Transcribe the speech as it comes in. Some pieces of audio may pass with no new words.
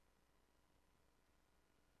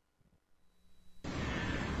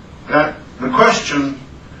that the question,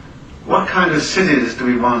 what kind of cities do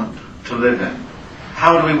we want to live in?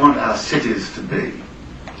 How do we want our cities to be?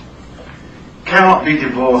 Cannot be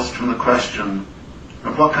divorced from the question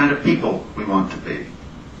of what kind of people we want to be.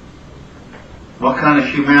 What kind of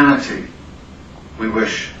humanity we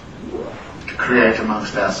wish to create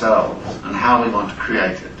amongst ourselves and how we want to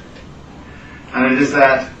create it. And it is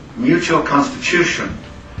that mutual constitution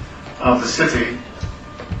of the city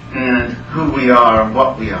and who we are and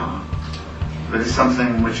what we are that is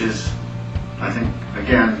something which is, I think,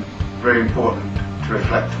 again, very important to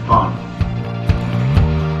reflect upon.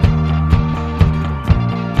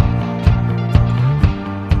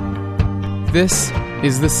 This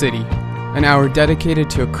is The City, an hour dedicated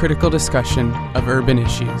to a critical discussion of urban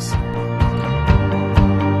issues.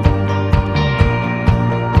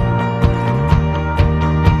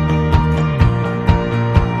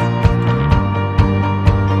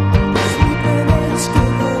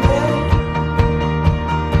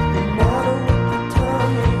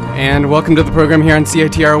 And welcome to the program here on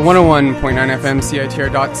CITR 101.9 FM,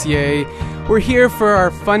 CITR.ca. We're here for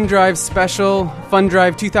our Fundrive special,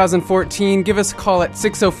 Fundrive 2014. Give us a call at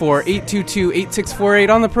 604-822-8648.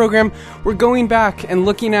 On the program, we're going back and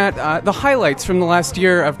looking at the highlights from the last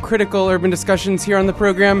year of critical urban discussions here on the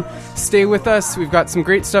program. Stay with us. We've got some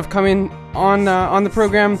great stuff coming on the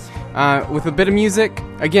program with a bit of music.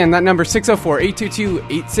 Again, that number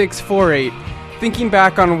 604-822-8648. Thinking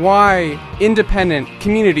back on why independent,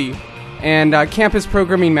 community, and campus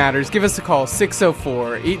programming matters. Give us a call,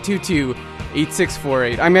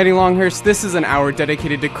 604-822-8648. I'm Eddie Longhurst. This is an hour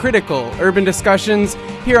dedicated to critical urban discussions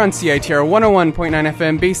here on CITR 101.9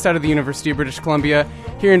 FM, based out of the University of British Columbia,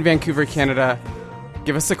 here in Vancouver, Canada.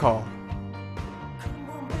 Give us a call.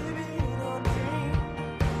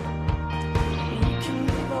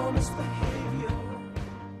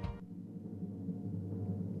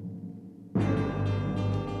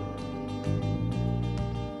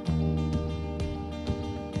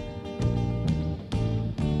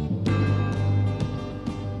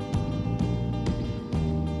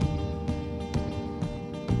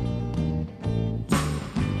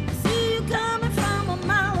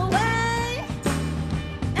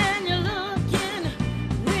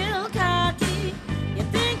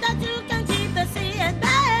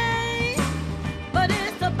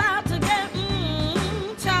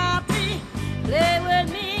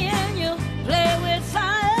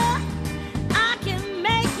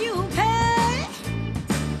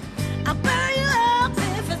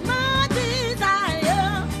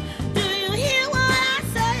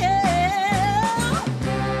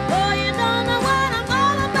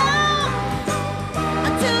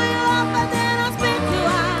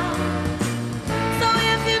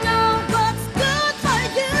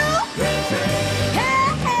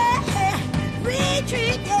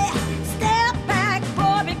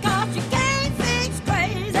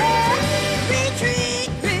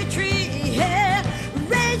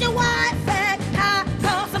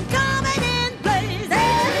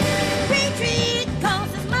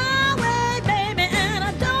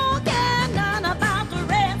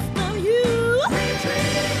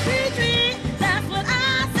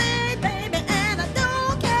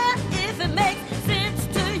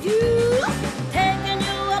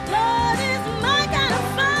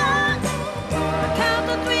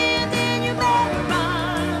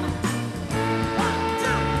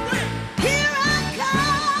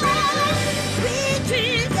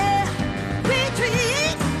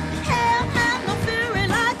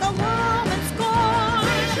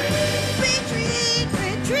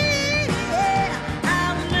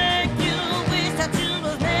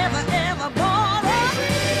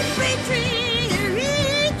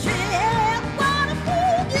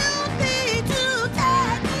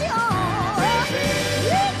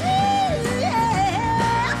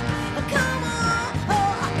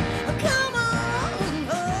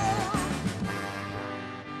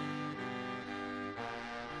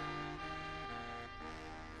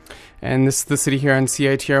 And this is The City here on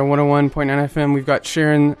CITR 101.9 FM. We've got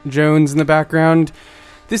Sharon Jones in the background.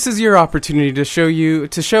 This is your opportunity to show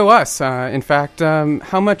us, in fact,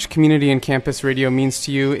 how much community and campus radio means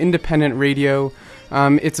to you. Independent radio,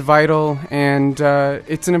 it's vital, and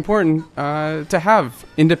it's an important to have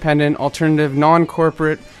independent, alternative,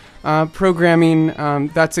 non-corporate programming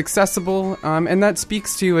that's accessible and that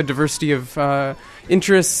speaks to a diversity of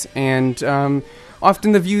interests and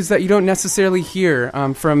often the views that you don't necessarily hear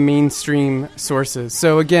from mainstream sources.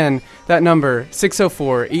 So again, that number,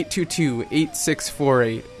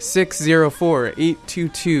 604-822-8648,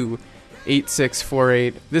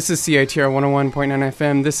 604-822-8648. This is CITR 101.9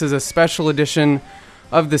 FM. This is a special edition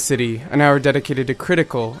of the city, an hour dedicated to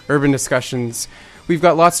critical urban discussions. We've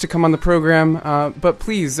got lots to come on the program, but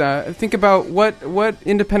please think about what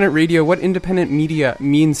independent radio, what independent media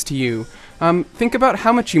means to you. Think about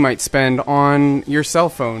how much you might spend on your cell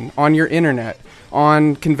phone, on your internet,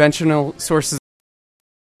 on conventional sources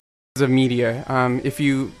of media. If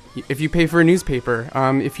you pay for a newspaper,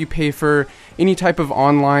 if you pay for any type of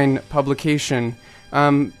online publication,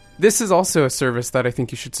 this is also a service that I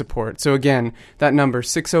think you should support. So again, that number,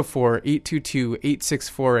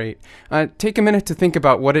 604-822-8648. Take a minute to think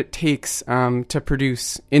about what it takes to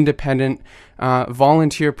produce independent,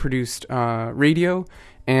 volunteer-produced radio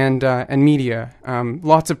and media.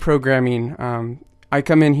 Lots of programming. I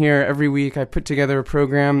come in here every week. I put together a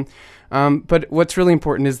program. But what's really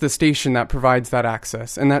important is the station that provides that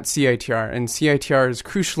access, and that's CITR. And CITR is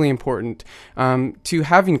crucially important to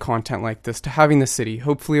having content like this, to having the city.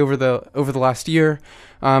 Hopefully over the last year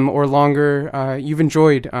or longer, you've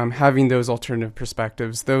enjoyed having those alternative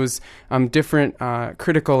perspectives, those different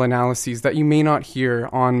critical analyses that you may not hear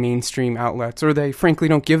on mainstream outlets, or they frankly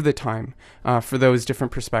don't give the time for those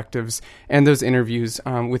different perspectives and those interviews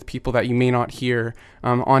with people that you may not hear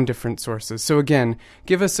on different sources. So again,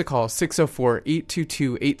 give us a call,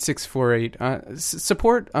 604-822-8648.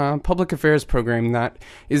 Support public affairs program that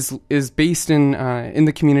is based in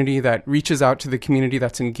the community, that reaches out to the community,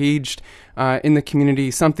 that's engaged in the community,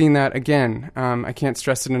 something that, again, I can't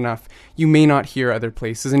stress it enough, you may not hear other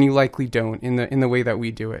places, and you likely don't in the way that we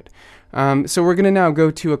do it. So we're going to now go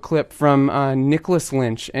to a clip from Nicholas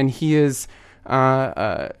Lynch, and he is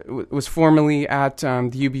was formerly at the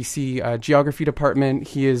UBC Geography Department.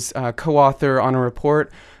 He is co-author on a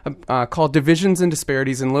report called Divisions and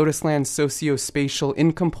Disparities in Lotusland Socio-Spatial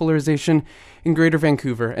Income Polarization in Greater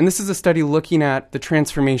Vancouver. And this is a study looking at the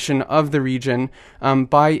transformation of the region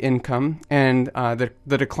by income and the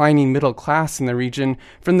declining middle class in the region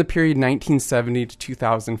from the period 1970 to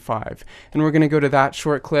 2005. And we're going to go to that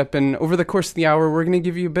short clip. And over the course of the hour, we're going to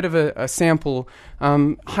give you a bit of a sample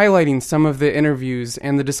highlighting some of the interviews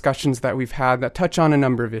and the discussions that we've had that touch on a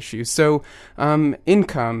number of issues. So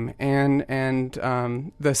income and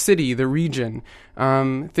the city, the region,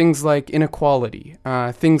 things like inequality,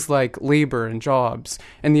 things like labor and jobs,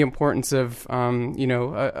 and the importance of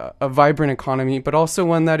a vibrant economy, but also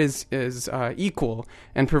one that is equal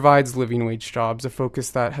and provides living wage jobs, a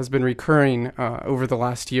focus that has been recurring over the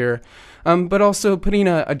last year. But also putting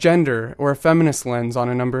a gender or a feminist lens on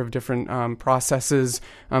a number of different processes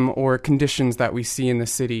or conditions that we see in the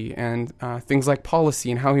city, and things like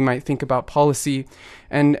policy and how we might think about policy,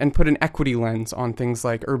 and put an equity lens on things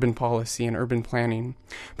like urban policy and urban planning.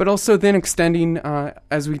 But also then extending,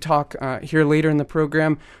 as we talk here later in the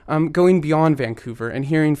program, going beyond Vancouver and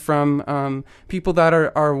hearing from people that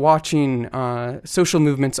are watching social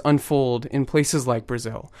movements unfold in places like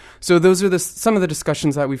Brazil. So those are some of the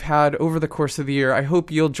discussions that we've had over the course of the year. I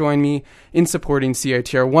hope you'll join me in supporting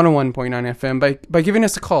CITR 101.9 FM by giving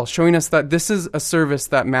us a call, showing us that this is a service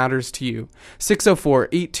that matters to you.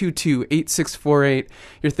 604-822-8648.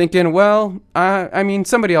 You're thinking, well,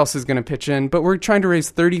 somebody else is going to pitch in, but we're trying to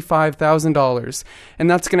raise $35,000, and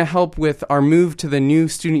that's going to help with our move to the new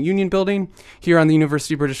Student Union building here on the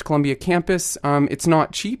University of British Columbia campus. It's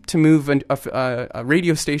not cheap to move a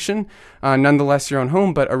radio station, nonetheless your own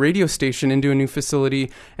home, but a radio station into a new facility,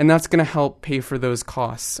 and that's going to help pay for those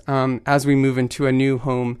costs as we move into a new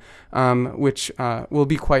home, which will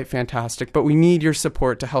be quite fantastic. But we need your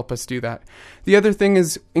support to help us do that. The other thing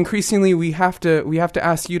is, increasingly we have to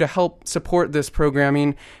ask you to help support this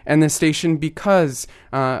programming and this station, because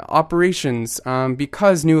operations,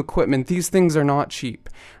 because new equipment, these things are not cheap.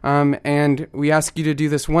 And we ask you to do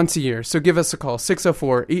this once a year. So give us a call,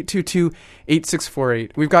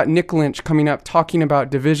 604-822-8648. We've got Nick Lynch coming up talking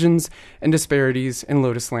about divisions and disparities in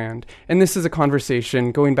Lotusland. And this is a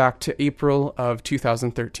conversation going back to April of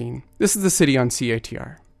 2013. This is The City on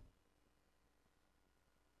CITR.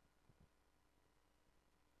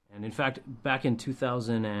 And in fact, back in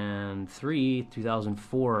 2003,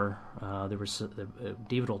 2004, there was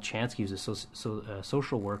David Olchansky, who's a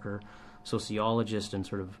social worker, sociologist, and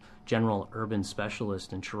sort of general urban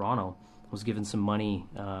specialist in Toronto, was given some money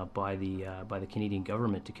by the Canadian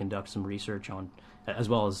government to conduct some research on, as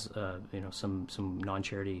well as some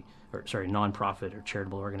nonprofit or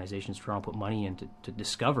charitable organizations. Toronto put money in to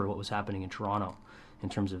discover what was happening in Toronto in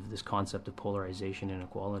terms of this concept of polarization and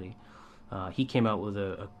inequality. He came out with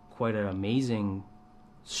quite an amazing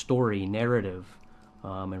story, narrative,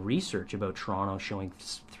 and research about Toronto, showing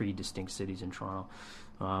three distinct cities in Toronto.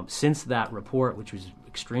 Since that report, which was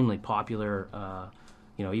extremely popular,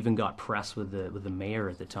 even got press with the mayor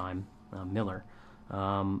at the time, Miller.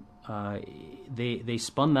 they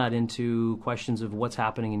spun that into questions of what's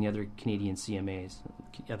happening in the other Canadian CMAs,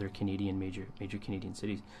 other Canadian major Canadian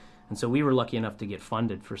cities. And so we were lucky enough to get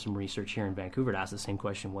funded for some research here in Vancouver to ask the same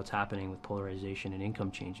question: what's happening with polarization and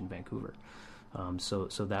income change in Vancouver? So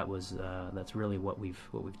that's really what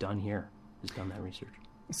we've done here, is done that research.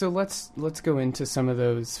 So let's go into some of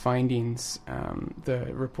those findings. The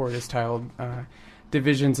report is titled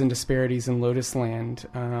 "Divisions and Disparities in Lotus Land."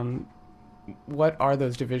 What are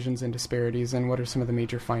those divisions and disparities, and what are some of the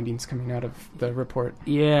major findings coming out of the report?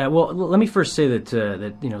 Yeah, well, let me first say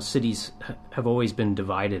that cities have always been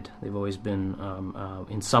divided. They've always been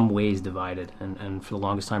in some ways divided, and for the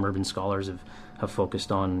longest time, urban scholars have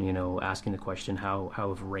focused on asking the question: how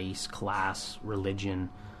have race, class, religion,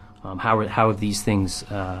 how have these things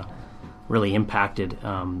really impacted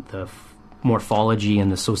the morphology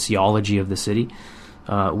and the sociology of the city?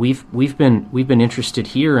 We've been interested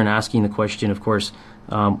here in asking the question, of course,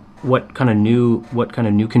 what kind of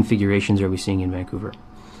new configurations are we seeing in Vancouver,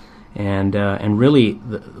 and really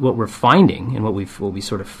what we're finding and what we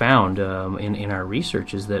sort of found in our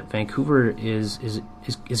research is that Vancouver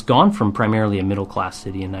is gone from primarily a middle class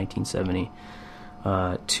city in 1970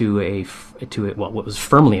 to what was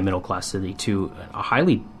firmly a middle class city to a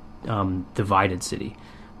highly divided city.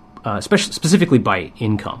 Specifically by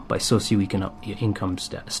income, by socioeconomic income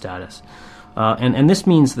status, and this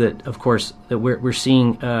means that, of course, that we're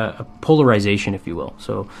seeing a polarization, if you will.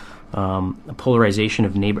 So, a polarization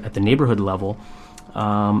at the neighborhood level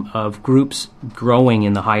of groups growing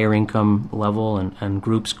in the higher income level and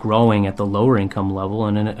groups growing at the lower income level,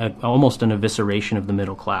 and almost an evisceration of the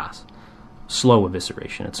middle class. Slow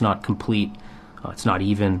evisceration. It's not complete. It's not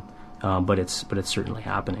even, but it's certainly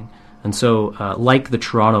happening. And so, like the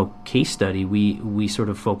Toronto case study, we sort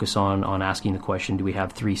of focus on asking the question: do we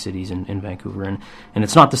have three cities in Vancouver? And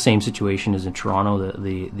it's not the same situation as in Toronto.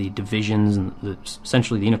 The divisions and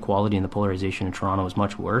essentially the inequality and the polarization in Toronto is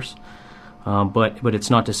much worse. But it's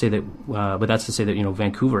not to say that. But that's to say that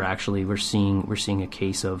Vancouver actually we're seeing a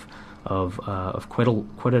case of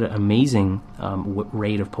quite an amazing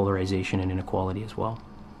rate of polarization and inequality as well.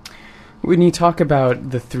 When you talk about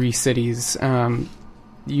the three cities.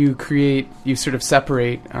 You sort of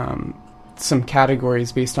separate some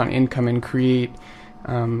categories based on income and create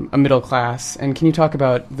a middle class. And can you talk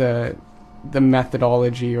about the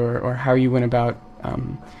methodology or how you went about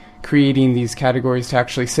creating these categories to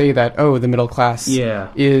actually say that, the middle class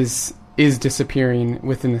is disappearing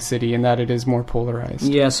within the city and that it is more polarized?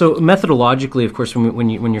 Yeah, so methodologically, of course,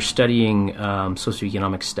 when you're studying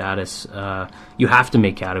socioeconomic status, you have to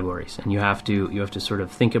make categories, and you have to sort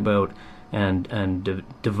of think about and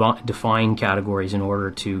define categories in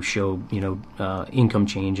order to show income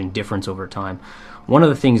change and difference over time. One of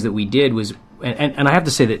the things that we did was, and I have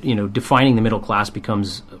to say that defining the middle class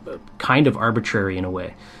becomes kind of arbitrary in a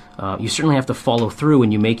way. You certainly have to follow through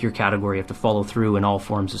when you make your category. You have to follow through in all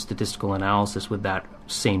forms of statistical analysis with that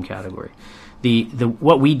same category.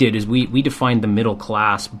 What we did is we defined the middle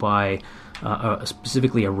class by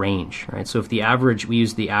specifically a range, right? So if we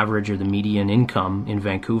used the average or the median income in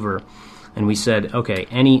Vancouver. And we said, okay,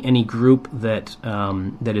 any group that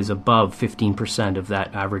is above 15% of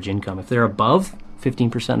that average income, if they're above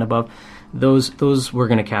 15% above, those we're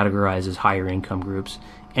going to categorize as higher income groups.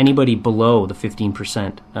 Anybody below the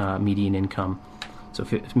 15% median income, so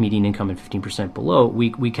median income and 15% below,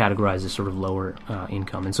 we categorize as sort of lower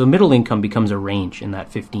income. And so middle income becomes a range in that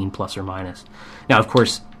 15 plus or minus. Now, of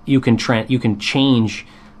course, you can change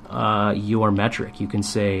your metric. You can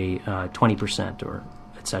say 20% or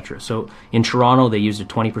etc. So in Toronto, they used a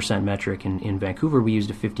 20% metric. In Vancouver, we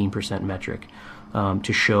used a 15% metric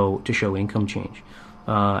to show income change.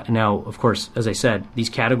 Now, of course, as I said, these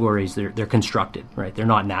categories they're constructed, right? They're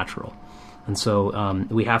not natural, and so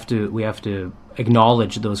we have to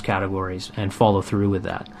acknowledge those categories and follow through with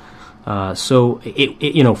that. So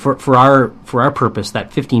for our purpose,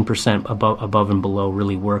 that 15% above and below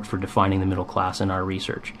really worked for defining the middle class in our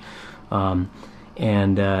research.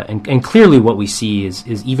 And clearly, what we see is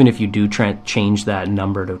even if you do change that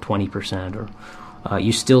number to 20%, or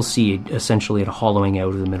you still see essentially a hollowing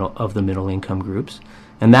out of the middle income groups,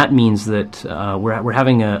 and that means that we're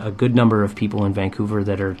having a good number of people in Vancouver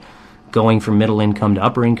that are going from middle income to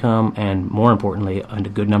upper income, and more importantly, a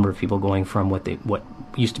good number of people going from what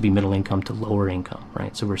used to be middle income to lower income.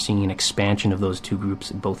 Right, so we're seeing an expansion of those two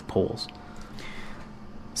groups at both poles.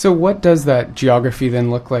 So what does that geography then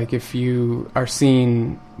look like if you are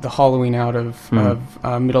seeing the hollowing out of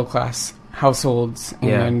middle-class households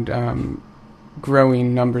and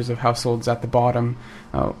growing numbers of households at the bottom?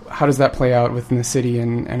 How does that play out within the city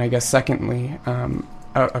and I guess secondly,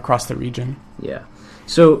 across the region? Yeah.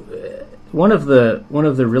 So one of the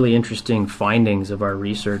really interesting findings of our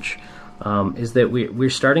research is that we're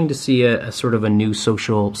starting to see a sort of a new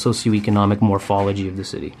socioeconomic morphology of the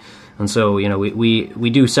city. And so, we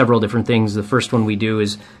do several different things. The first thing we do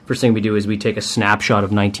is we take a snapshot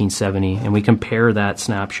of 1970 and we compare that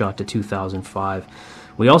snapshot to 2005.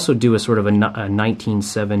 We also do a sort of a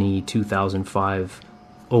 1970-2005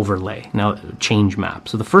 overlay, now change map.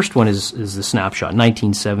 So the first one is the snapshot,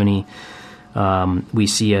 1970. We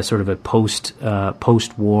see a sort of a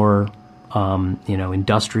post-war,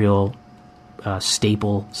 industrial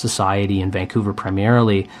staple society in Vancouver,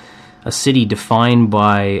 primarily a city defined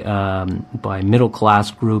by middle-class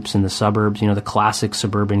groups in the suburbs. The classic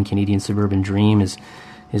Canadian suburban dream is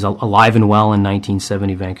alive and well in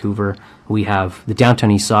 1970 Vancouver. We have the downtown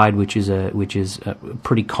east side, which is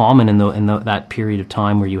pretty common in that period of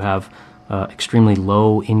time, where you have extremely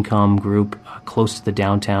low income group close to the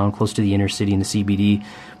downtown, close to the inner city and the CBD.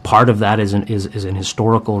 Part of that is an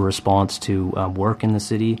historical response to work in the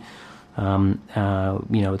city.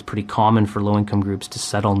 It's pretty common for low income groups to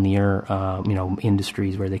settle near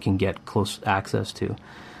industries where they can get close access to.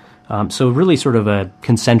 So really sort of the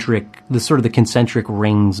concentric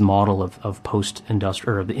rings model of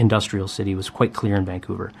post-industrial, or the industrial city, was quite clear in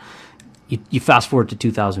Vancouver. You fast forward to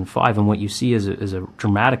 2005, and what you see is a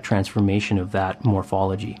dramatic transformation of that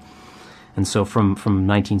morphology. And so from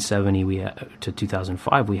 1970 to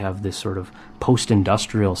 2005, we have this sort of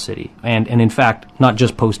post-industrial city. And in fact, not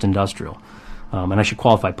just post-industrial. And I should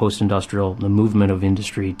qualify post-industrial, the movement of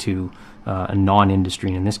industry to a non-industry,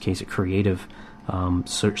 and in this case, a creative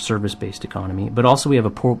service-based economy. But also we have a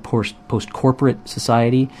post-corporate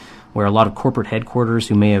society, where a lot of corporate headquarters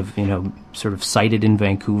who may have sort of sited in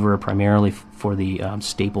Vancouver primarily for the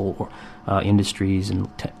staple industries and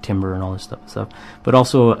timber and all this stuff, but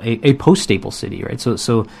also a post-staple city, right?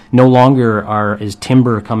 So no longer is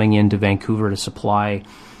timber coming into Vancouver to supply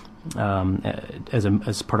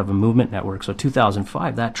as part of a movement network. So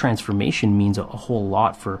 2005, that transformation means a whole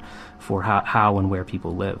lot for how and where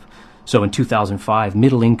people live. So in 2005,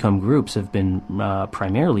 middle-income groups have been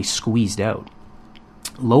primarily squeezed out.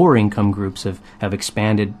 Lower income groups have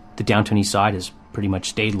expanded. The downtown east side has pretty much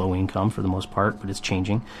stayed low income for the most part, but it's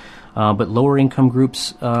changing. But lower income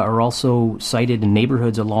groups are also sited in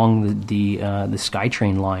neighborhoods along the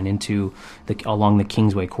SkyTrain line along the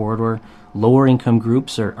Kingsway corridor. Lower income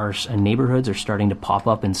groups and neighborhoods are starting to pop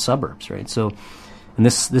up in suburbs, right? So, and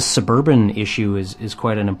this suburban issue is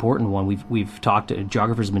quite an important one. We've talked.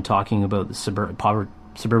 Geographers have been talking about the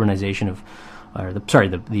suburbanization of,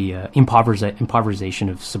 the impoverization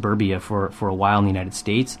of suburbia for a while in the United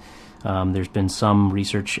States. There's been some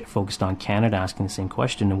research focused on Canada asking the same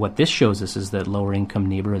question, and what this shows us is that lower income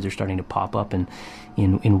neighborhoods are starting to pop up in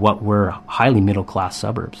what were highly middle class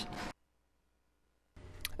suburbs.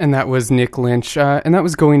 And that was Nick Lynch, and that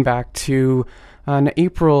was going back to an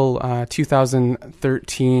April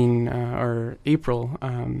 2013 April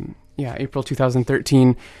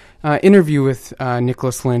 2013 interview with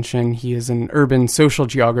Nicholas Lynch, and he is an urban social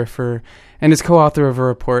geographer and is co-author of a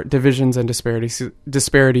report, Divisions and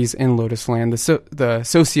Disparities in Lotus Land, the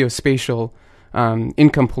Socio-Spatial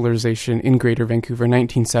Income Polarization in Greater Vancouver,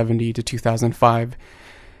 1970 to 2005.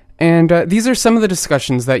 And these are some of the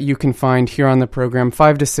discussions that you can find here on the program,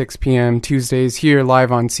 5 to 6 p.m. Tuesdays, here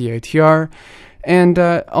live on CITR, and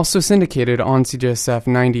also syndicated on CJSF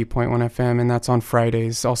 90.1 FM, and that's on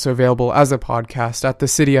Fridays. Also available as a podcast at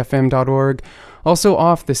thecityfm.org. Also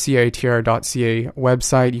off the CITR.ca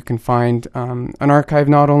website, you can find an archive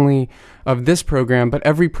not only of this program, but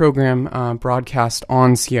every program broadcast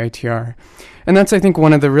on CITR. And that's, I think,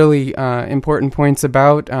 one of the really important points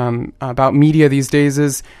about media these days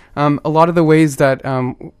is a lot of the ways that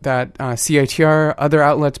CITR, other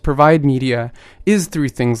outlets provide media is through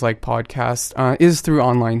things like podcasts, is through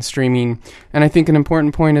online streaming. And I think an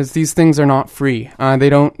important point is these things are not free.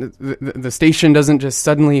 The station doesn't just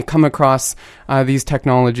suddenly come across these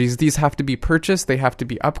technologies. These have to be purchased, they have to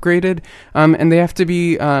be upgraded, and they have to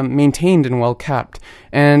be maintained and well kept.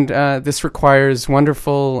 And this requires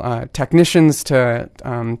wonderful technicians to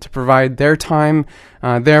provide their time,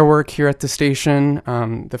 their work here at the station,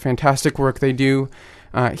 the fantastic work they do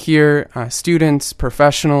here, students,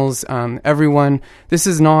 professionals, everyone. This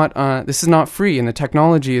is not free, and the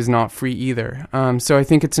technology is not free either. So I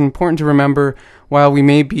think it's important to remember while we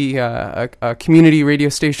may be a community radio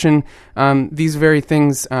station, these very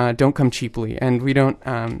things don't come cheaply, and we don't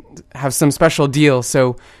have some special deal.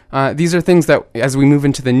 So these are things that, as we move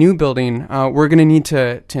into the new building, we're going to need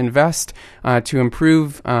to invest to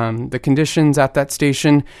improve the conditions at that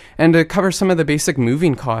station and to cover some of the basic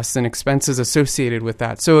moving costs and expenses associated with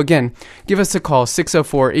that. So again, give us a call,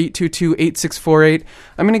 604-822-8648.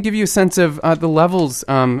 I'm going to give you a sense of the levels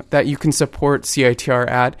that you can support CITR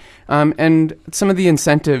at, and some of the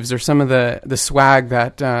incentives or some of the swag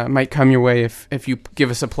that might come your way if you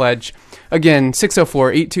give us a pledge. Again,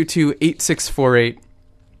 604-822-8648.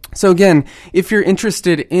 So again, if you're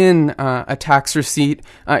interested in a tax receipt,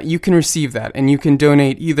 you can receive that, and you can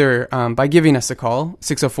donate either by giving us a call,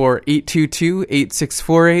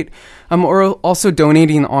 604-822-8648, or also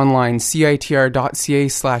donating online,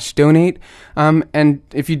 citr.ca/donate. And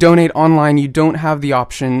if you donate online, you don't have the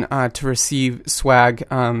option to receive swag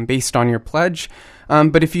based on your pledge.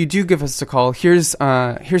 But if you do give us a call, here's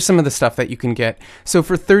some of the stuff that you can get. So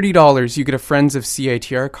for $30, you get a Friends of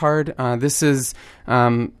CITR card. This is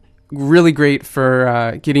really great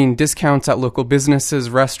for getting discounts at local businesses,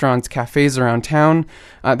 restaurants, cafes around town.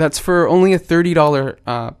 That's for only a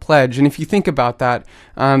 $30 pledge. And if you think about that,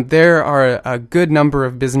 there are a good number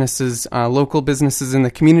of businesses, local businesses in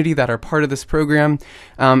the community that are part of this program.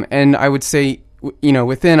 And I would say,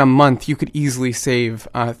 within a month, you could easily save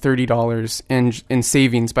 $30 in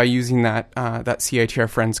savings by using that CITR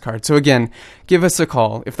Friends card. So again, give us a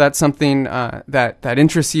call if that's something that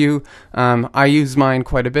interests you. I use mine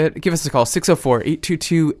quite a bit. Give us a call,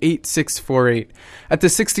 604-822-8648. At the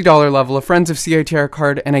 $60 level, a Friends of CITR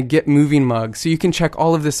card and a Get Moving mug. So you can check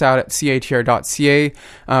all of this out at citr.ca.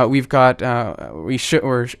 We've got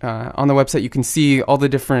on the website you can see all the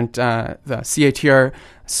different the CITR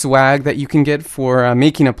swag that you can get for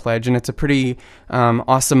making a pledge, and it's a pretty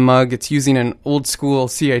awesome mug. It's using an old school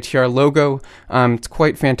CITR logo. It's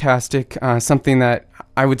quite fantastic, something that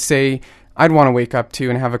I would say I'd want to wake up to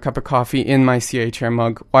and have a cup of coffee in my CITR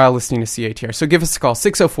mug while listening to CITR. So give us a call,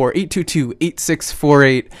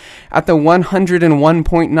 604-822-8648. At the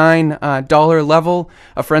 $101.9 level,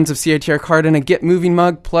 a Friends of CITR card and a Get Moving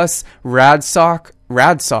mug, plus Rad Socks.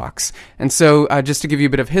 And so just to give you a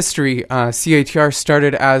bit of history, CITR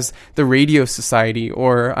started as the Radio Society,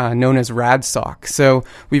 or known as Rad Sock. So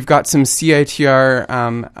we've got some CITR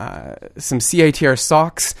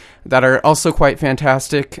socks that are also quite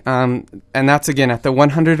fantastic, and that's again at the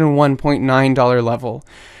 $101.9 level.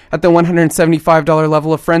 At the $175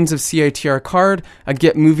 level, a Friends of CITR card, a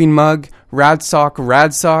Get Moving mug, Rad Socks,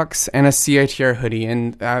 and a CITR hoodie.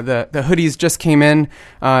 And the hoodies just came in.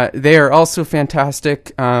 They are also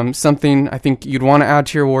fantastic. Something I think you'd want to add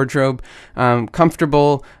to your wardrobe.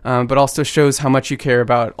 Comfortable, but also shows how much you care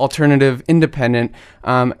about alternative, independent,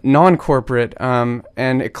 non-corporate,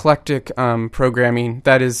 and eclectic programming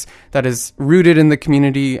that is rooted in the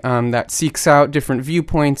community, that seeks out different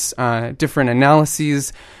viewpoints, different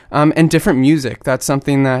analyses, and different music. That's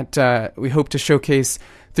something that we hope to showcase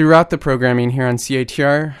throughout the programming here on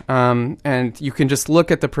CITR, and you can just look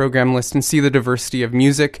at the program list and see the diversity of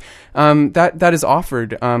music that is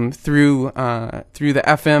offered through the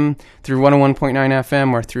FM, through 101.9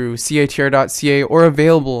 FM, or through CITR.ca, or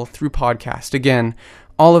available through podcast. Again,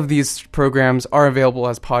 all of these programs are available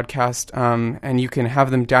as podcast, and you can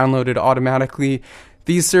have them downloaded automatically.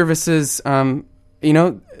 These services,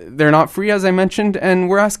 they're not free, as I mentioned, and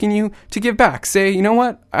we're asking you to give back. Say, you know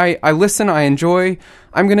what, I listen, I enjoy,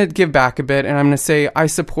 I'm going to give back a bit, and I'm going to say I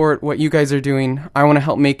support what you guys are doing. I want to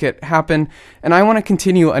help make it happen, and I want to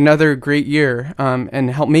continue another great year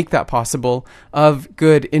and help make that possible of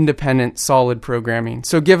good, independent, solid programming.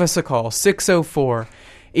 So give us a call,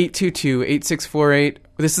 604-822-8648.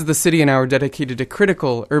 This is the City and Hour dedicated to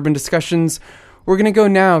critical urban discussions. We're going to go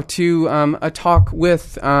now to a talk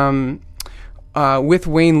with Wayne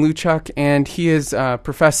Luchuk, and he is a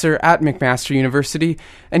professor at McMaster University,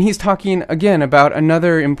 and he's talking again about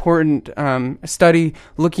another important study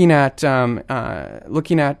looking at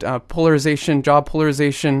polarization, job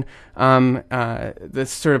polarization, the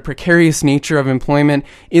sort of precarious nature of employment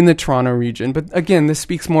in the Toronto region. But again, this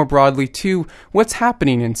speaks more broadly to what's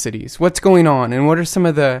happening in cities, what's going on, and what are some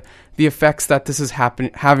of the effects that this is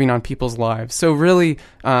having on people's lives. So really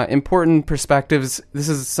important perspectives. This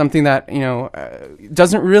is something that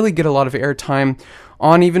doesn't really get a lot of airtime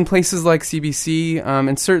on even places like CBC,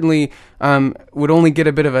 and certainly would only get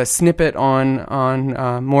a bit of a snippet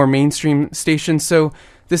on more mainstream stations. So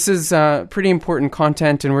this is pretty important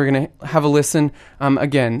content, and we're going to have a listen.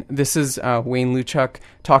 Again, this is Wayne Luchuk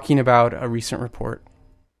talking about a recent report.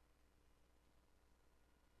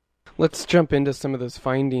 Let's jump into some of those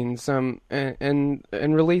findings and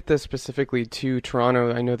relate this specifically to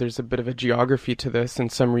Toronto. I know there's a bit of a geography to this,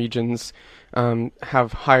 and some regions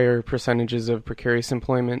have higher percentages of precarious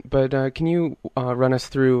employment. But can you run us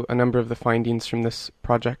through a number of the findings from this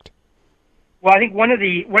project? Well, I think one of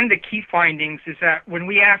the key findings is that when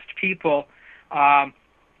we asked people,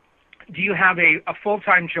 do you have a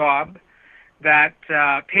full-time job that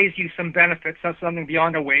pays you some benefits, so something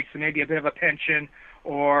beyond a wage, so maybe a bit of a pension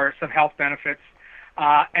or some health benefits,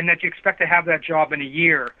 and that you expect to have that job in a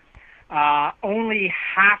year, only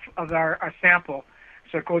half of our sample,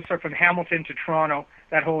 so it goes sort of from Hamilton to Toronto,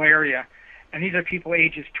 that whole area, and these are people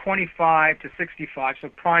ages 25 to 65, so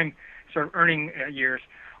prime sort of earning years,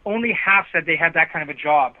 only half said they had that kind of a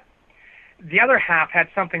job. The other half had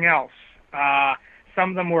something else. Some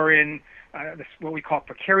of them were in what we call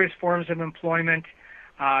precarious forms of employment.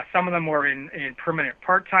 Some of them were in permanent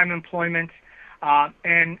part-time employment.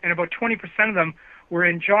 And about 20% of them were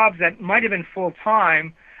in jobs that might have been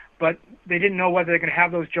full-time, but they didn't know whether they're going to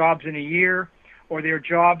have those jobs in a year, or they were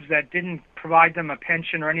jobs that didn't provide them a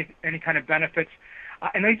pension or any kind of benefits.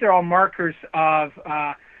 And these are all markers of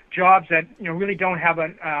jobs that really don't have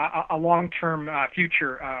a long-term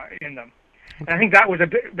future in them. And I think that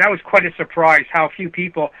was quite a surprise how few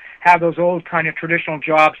people have those old kind of traditional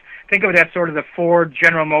jobs. Think of it as sort of the Ford,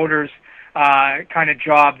 General Motors kind of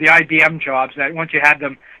job, the IBM jobs that once you had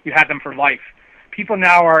them for life. People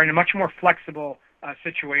now are in a much more flexible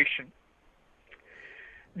situation.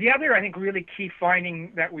 The other, I think, really key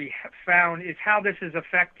finding that we have found is how this is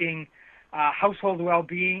affecting household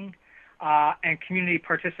well-being and community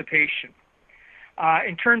participation.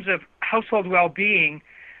 In terms of household well-being,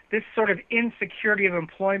 this sort of insecurity of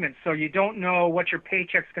employment, so you don't know what your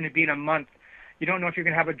paycheck's going to be in a month. You don't know if you're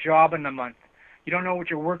going to have a job in a month. You don't know what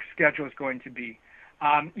your work schedule is going to be.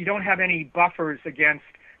 You don't have any buffers against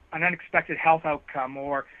an unexpected health outcome,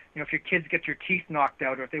 or if your kids get your teeth knocked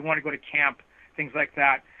out, or if they want to go to camp, things like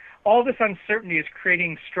that. All this uncertainty is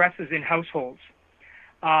creating stresses in households.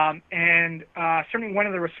 And certainly one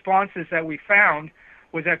of the responses that we found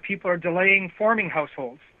was that people are delaying forming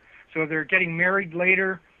households. So they're getting married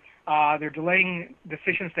later. They're delaying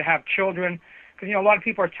decisions to have children. Because, a lot of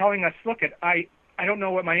people are telling us, look, I don't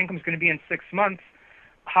know what my income is going to be in 6 months.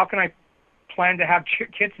 How can I plan to have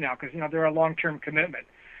kids now? Because, they're a long-term commitment.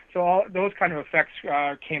 So all those kind of effects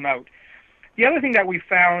came out. The other thing that we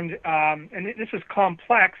found, and this was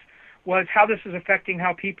complex, was how this is affecting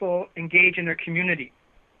how people engage in their community.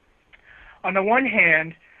 On the one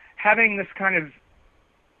hand, having this kind of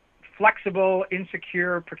flexible,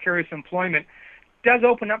 insecure, precarious employment does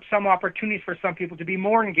open up some opportunities for some people to be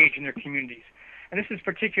more engaged in their communities. And this is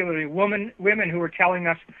particularly women who are telling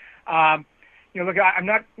us, look, I'm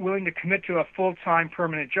not willing to commit to a full-time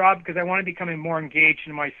permanent job because I want to become more engaged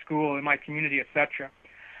in my school, in my community, etc.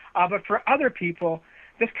 But for other people,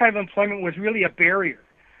 this kind of employment was really a barrier.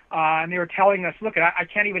 And they were telling us, look, I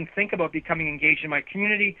can't even think about becoming engaged in my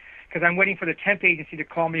community because I'm waiting for the temp agency to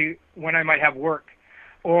call me when I might have work.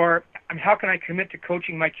 Or how can I commit to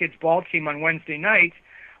coaching my kids' ball team on Wednesday night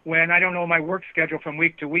when I don't know my work schedule from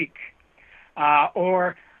week to week?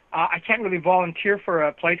 Or I can't really volunteer for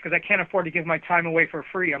a place because I can't afford to give my time away for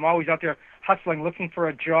free. I'm always out there hustling, looking for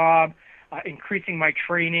a job, increasing my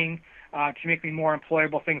training to make me more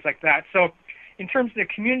employable, things like that. So in terms of the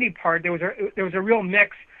community part, there was a real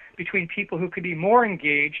mix between people who could be more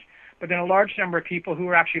engaged, but then a large number of people who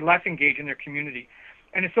were actually less engaged in their community.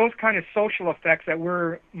 And it's those kind of social effects that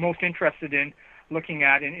we're most interested in looking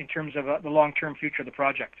at in terms of the long-term future of the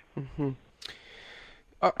project. Mm-hmm.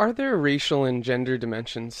 Are there racial and gender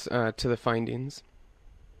dimensions to the findings?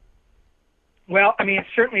 Well, it's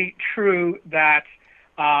certainly true that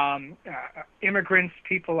immigrants,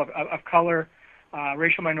 people of color,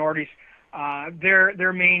 racial minorities,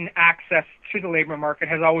 their main access to the labor market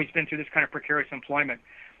has always been through this kind of precarious employment.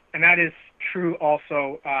 And that is true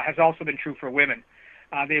also, has also been true for women.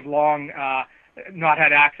 They've long not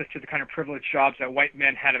had access to the kind of privileged jobs that white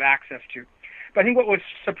men had access to. But I think what was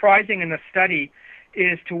surprising in the study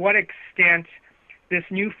is to what extent this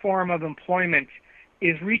new form of employment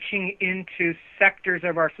is reaching into sectors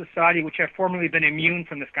of our society which have formerly been immune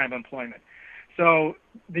from this kind of employment. So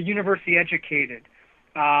the university educated,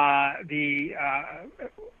 the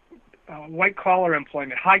white-collar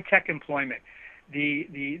employment, high-tech employment,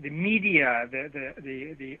 the media,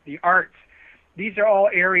 the arts. These are all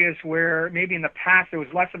areas where maybe in the past there was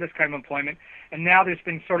less of this kind of employment, and now there's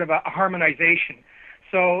been sort of a harmonization.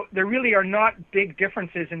 So there really are not big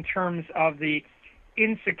differences in terms of the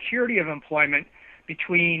insecurity of employment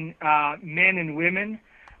between men and women,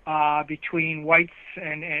 between whites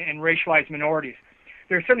and racialized minorities.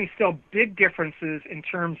 There's certainly still big differences in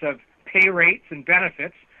terms of pay rates and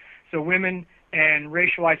benefits. So women and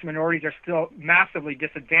racialized minorities are still massively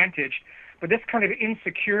disadvantaged. But this kind of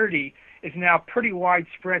insecurity is now pretty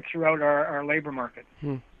widespread throughout our labor market.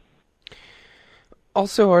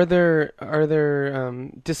 Also, are there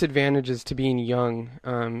disadvantages to being young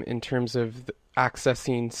in terms of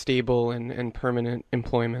accessing stable and permanent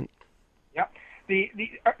employment? Yeah, the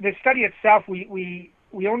study itself, we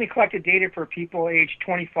only collected data for people aged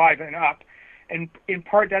 25 and up, and in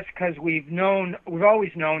part that's because we've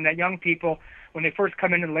always known that young people, when they first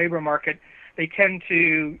come into the labor market, they tend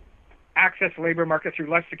to access the labor market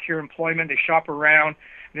through less secure employment. They shop around.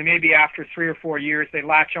 Then maybe after 3 or 4 years, they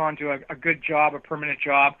latch on to a good job, a permanent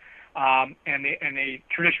job, and they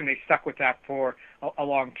traditionally stuck with that for a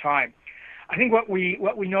long time. I think what we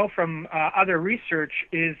know from other research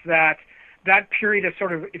is that period of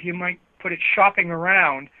sort of, if you might put it, shopping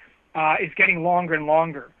around is getting longer and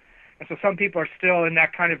longer. And so some people are still in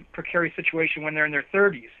that kind of precarious situation when they're in their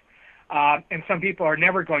 30s, and some people are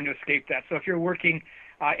never going to escape that. So if you're working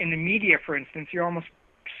in the media, for instance, you're almost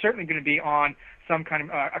certainly going to be on some kind of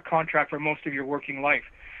a contract for most of your working life.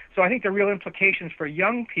 So I think the real implications for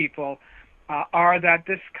young people are that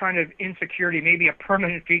this kind of insecurity may be a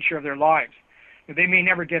permanent feature of their lives. They may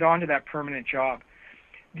never get onto that permanent job.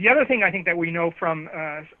 The other thing I think that we know from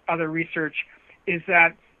other research is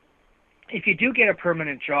that if you do get a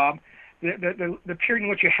permanent job, the period in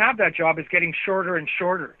which you have that job is getting shorter and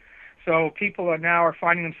shorter. So people are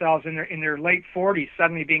finding themselves in their late 40s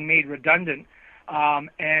suddenly being made redundant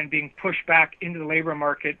and being pushed back into the labor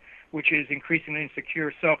market, which is increasingly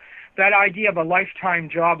insecure. So that idea of a lifetime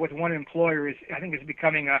job with one employer is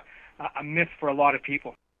becoming a myth for a lot of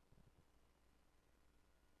people.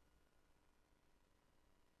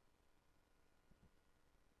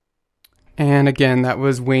 And again, that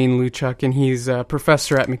was Wayne Luchuk, and he's a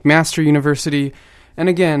professor at McMaster University. And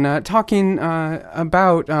again, talking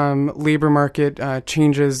about labor market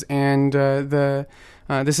changes, and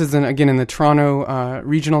this is again in the Toronto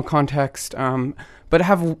regional context, but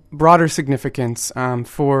have broader significance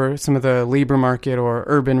for some of the labor market or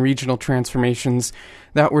urban regional transformations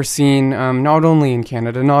that we're seeing not only in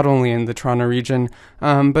Canada, not only in the Toronto region,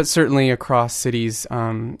 but certainly across cities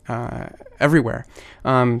everywhere.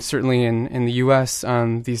 Certainly in the U.S.,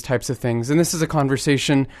 these types of things. And this is a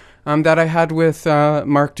conversation that I had with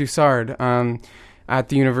Mark Dussard at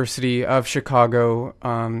the University of Chicago.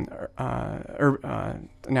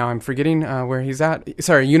 Now I'm forgetting where he's at.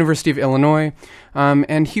 Sorry, University of Illinois.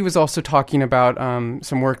 And he was also talking about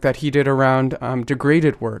some work that he did around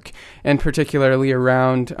degraded work, and particularly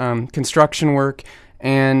around construction work,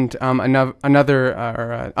 and a number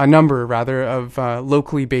of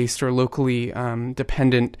locally based or locally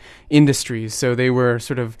dependent industries. So they were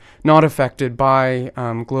sort of not affected by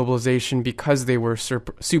globalization because they were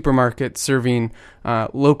supermarkets serving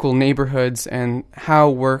local neighborhoods, and how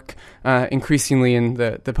work increasingly in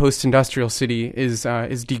the post-industrial city is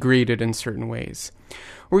degraded in certain ways.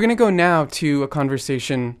 We're going to go now to a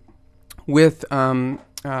conversation with an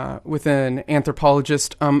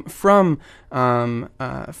anthropologist from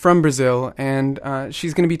Brazil, and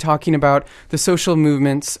she's going to be talking about the social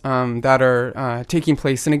movements that are taking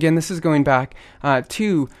place. And again, this is going back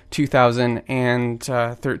to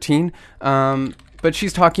 2013. But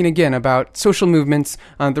she's talking again about social movements,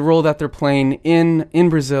 the role that they're playing in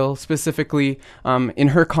Brazil, specifically in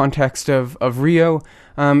her context of Rio.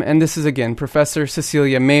 And this is, again, Professor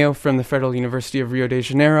Cecilia Mayo from the Federal University of Rio de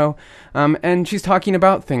Janeiro. And she's talking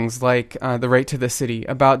about things like the right to the city,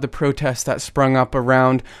 about the protests that sprung up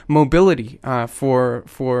around mobility for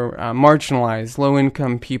marginalized,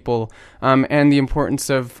 low-income people, and the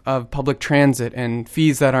importance of public transit and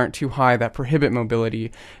fees that aren't too high that prohibit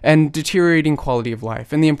mobility, and deteriorating quality of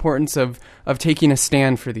life, and the importance of taking a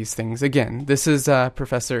stand for these things. Again, this is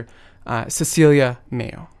Professor Cecilia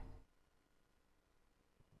Mayo.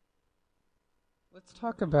 Let's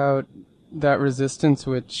talk about that resistance,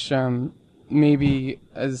 which maybe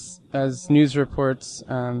as news reports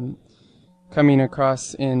coming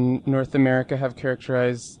across in North America have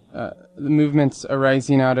characterized the movements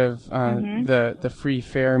arising out of the free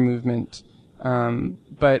fare movement,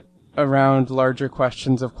 but around larger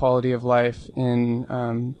questions of quality of life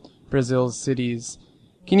in Brazil's cities.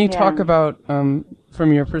 Can you talk about,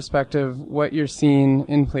 from your perspective, what you're seeing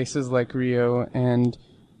in places like Rio, and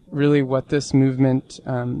really what this movement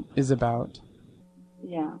is about?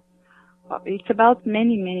 Yeah. Well, it's about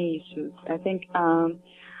many issues. I think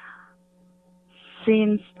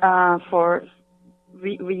since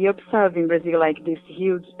we observe in Brazil like this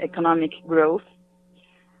huge economic growth,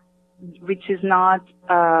 which is not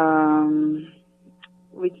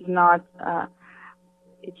which is not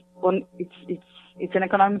it's an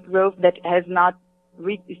economic growth that has not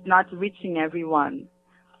is not reaching everyone,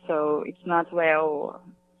 so it's not well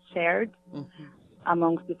shared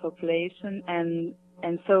amongst the population, and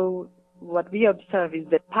so what we observe is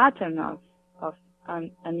the pattern of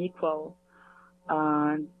unequal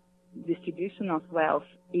distribution of wealth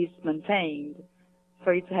is maintained.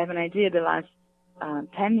 For you to have an idea, the last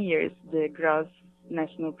 10 years, the gross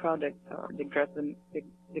national product, or the gross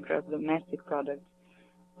domestic product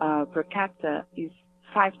per capita is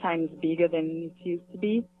 5 times bigger than it used to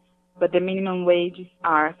be, but the minimum wages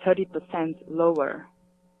are 30% lower.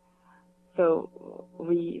 So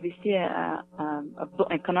we see a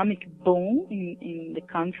economic boom in the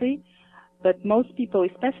country, but most people,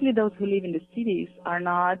 especially those who live in the cities, are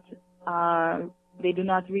not. They do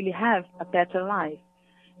not really have a better life,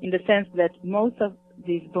 in the sense that most of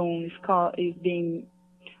this boom is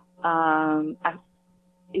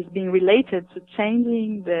being related to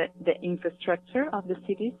changing the infrastructure of the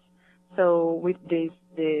cities. So with the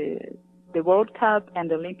World Cup and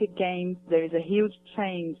the Olympic Games, there is a huge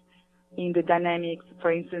change in the dynamics,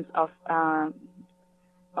 for instance, of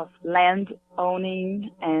land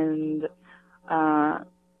owning and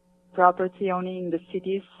property owning in the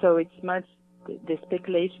cities. So it's much, the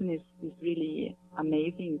speculation is really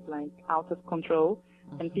amazing. It's like out of control.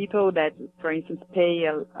 And people that, for instance, pay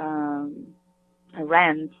a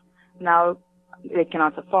rent, now they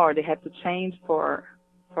cannot afford. They have to change for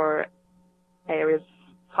areas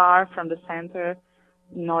far from the center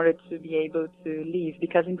in order to be able to live.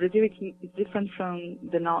 Because in Brazil it's different from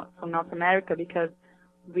North America, because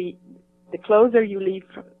the closer you live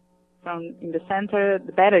from in the center,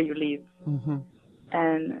 the better you live. Mm-hmm.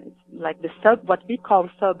 And it's like what we call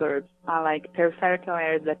suburbs are like peripheral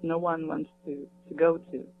areas that no one wants to go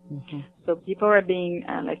to. Mm-hmm. So people are being,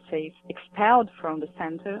 let's say, expelled from the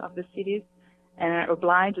center of the cities and are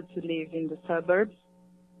obliged to live in the suburbs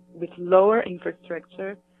with lower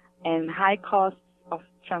infrastructure and high costs of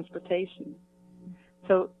transportation.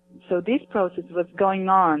 So this process was going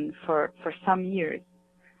on for some years.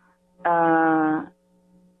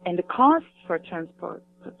 And the costs for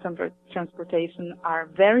transportation are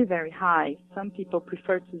very, very high. Some people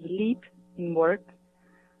prefer to sleep in work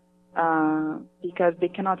because they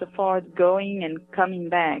cannot afford going and coming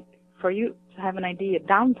back. For you to have an idea,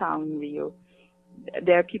 downtown in Rio,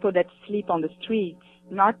 there are people that sleep on the streets,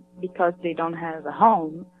 not because they don't have a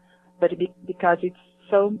home, but because it's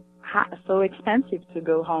so expensive to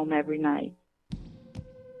go home every night.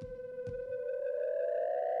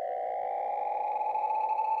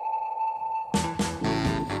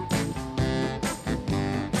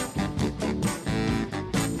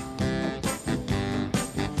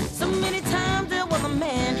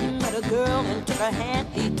 Girl and took her hand,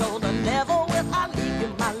 he told her never will I leave you,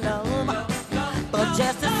 my love. But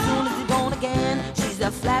just as soon as he's gone again, she's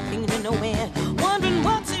there flapping in the wind, wondering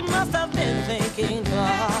what she must have been thinking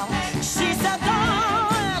of. She said,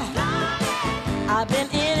 darling, I've been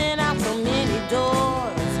in and out so many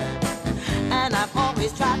doors, and I've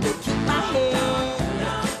always tried to keep my head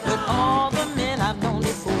with all the men I've known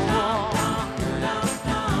before.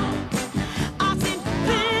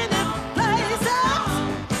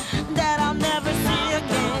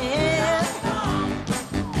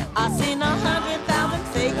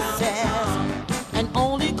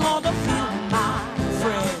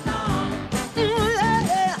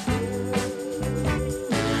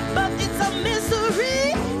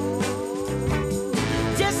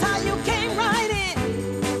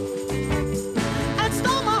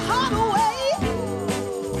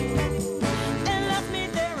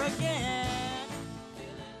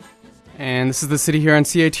 And this is The City here on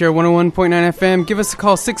CITR 101.9 FM. Give us a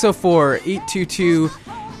call,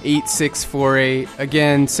 604-822-8648.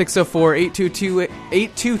 Again,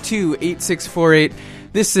 604-822-8648.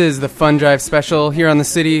 This is the Fundrive special here on The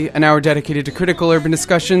City, an hour dedicated to critical urban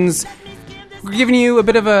discussions. We're giving you a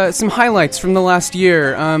bit of some highlights from the last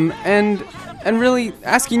year, and really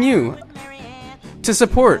asking you to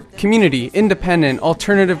support community, independent,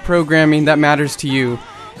 alternative programming that matters to you.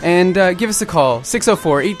 And give us a call,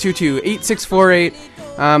 604-822-8648.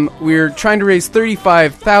 We're trying to raise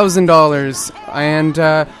 $35,000 and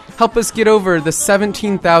help us get over the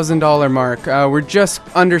 $17,000 mark. We're just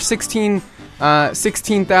under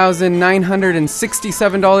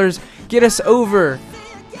 $16,967. Get us to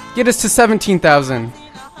 $17,000.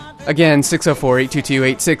 Again,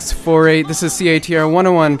 604-822-8648. This is CITR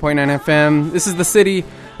 101.9 FM. This is The City.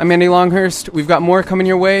 I'm Andy Longhurst. We've got more coming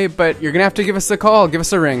your way, but you're going to have to give us a call. Give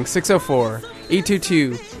us a ring,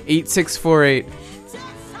 604-822-8648.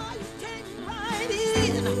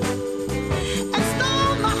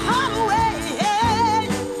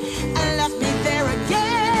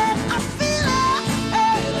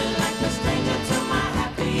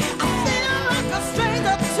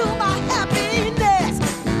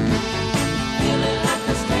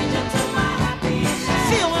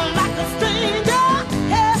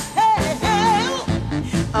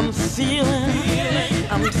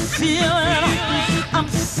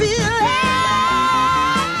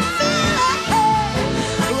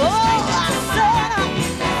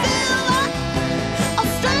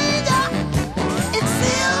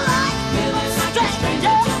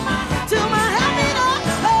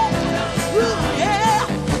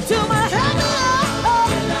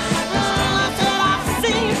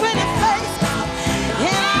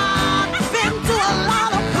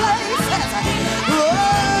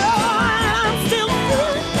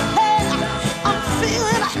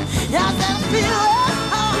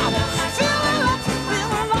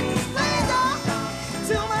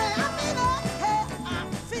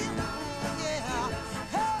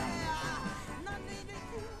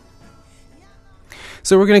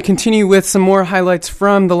 So we're going to continue with some more highlights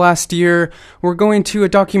from the last year. We're going to a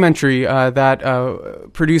documentary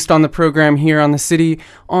that produced on the program here on the city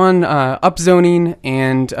on upzoning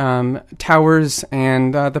and towers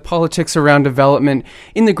and the politics around development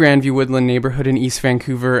in the Grandview Woodland neighborhood in East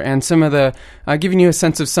Vancouver, and some of the giving you a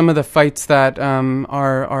sense of some of the fights that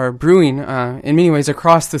are brewing in many ways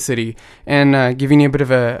across the city, and giving you a bit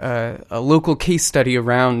of a local case study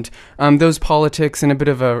around those politics and a bit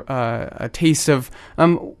of a taste of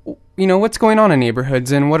what's going on in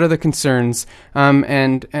neighborhoods and what are the concerns,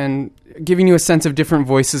 and giving you a sense of different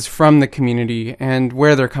voices from the community and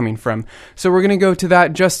where they're coming from. So we're going to go to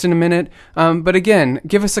that just in a minute. But again,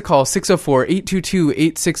 give us a call,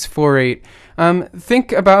 604-822-8648.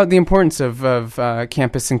 Think about the importance of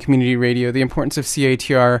campus and community radio, the importance of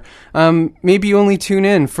CATR. Maybe you only tune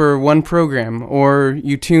in for one program, or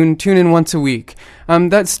you tune in once a week.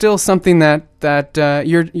 That's still something that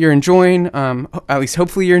you're enjoying, at least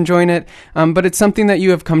hopefully you're enjoying it, but it's something that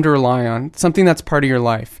you have come to rely on, something that's part of your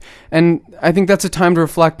life. And I think that's a time to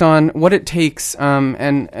reflect on what it takes,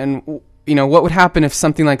 and what would happen if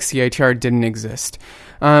something like CITR didn't exist.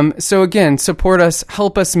 So again, support us,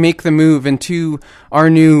 help us make the move into our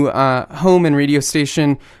new home and radio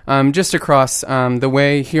station just across the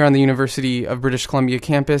way here on the University of British Columbia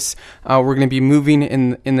campus. We're going to be moving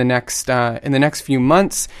in the next few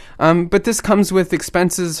months, but this comes with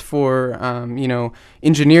expenses for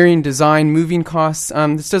engineering, design, moving costs.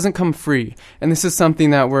 This doesn't come free, and this is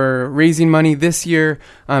something that we're raising money this year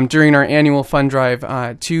during our annual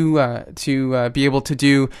Fundrive to be able to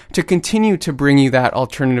do, to continue to bring you that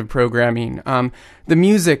alternative programming. The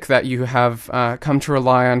music that you have come to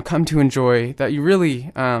rely on, come to enjoy, that you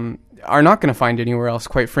really are not going to find anywhere else,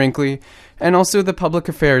 quite frankly. And also the public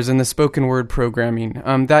affairs and the spoken word programming.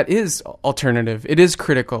 That is alternative. It is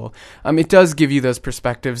critical. It does give you those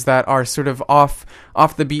perspectives that are sort of off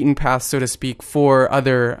the beaten path, so to speak, for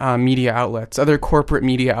other media outlets, other corporate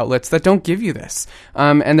media outlets that don't give you this.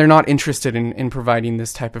 And they're not interested in providing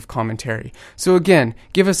this type of commentary. So again,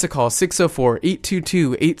 give us a call,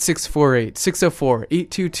 604-822-8648,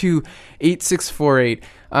 604-822-8648.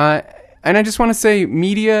 And I just want to say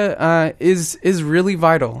media is really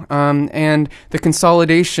vital, and the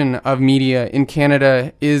consolidation of media in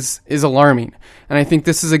Canada is alarming. And I think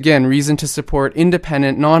this is, again, reason to support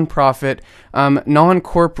independent, non-profit,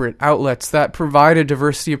 non-corporate outlets that provide a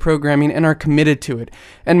diversity of programming and are committed to it.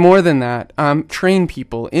 And more than that, train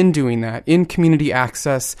people in doing that, in community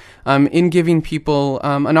access, in giving people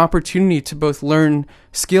an opportunity to both learn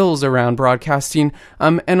skills around broadcasting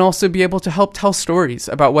and also be able to help tell stories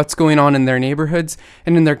about what's going on in their neighborhoods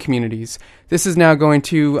and in their communities. This is now going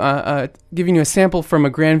to giving you a sample from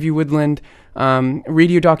a Grandview Woodland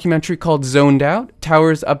radio documentary called Zoned Out,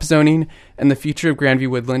 Towers, Upzoning, and the Future of Grandview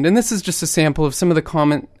Woodland. And this is just a sample of some of the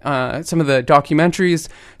documentaries,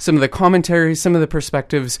 some of the commentaries, some of the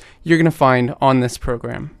perspectives you're going to find on this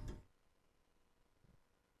program.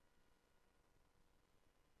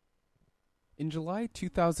 In July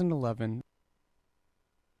 2011,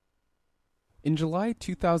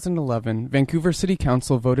 Vancouver City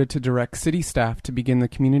Council voted to direct city staff to begin the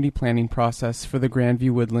community planning process for the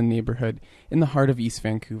Grandview Woodland neighborhood in the heart of East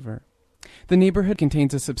Vancouver. The neighborhood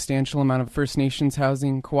contains a substantial amount of First Nations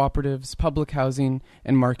housing, cooperatives, public housing,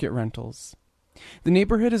 and market rentals. The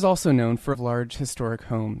neighborhood is also known for large historic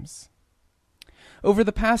homes. Over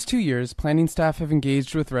the past 2 years, planning staff have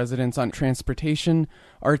engaged with residents on transportation,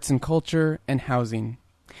 arts and culture, and housing.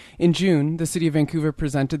 In June, the City of Vancouver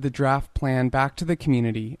presented the draft plan back to the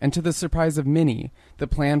community, and to the surprise of many, the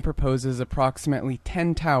plan proposes approximately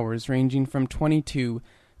 10 towers ranging from 22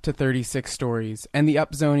 to 36 stories, and the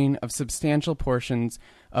upzoning of substantial portions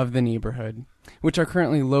of the neighborhood, which are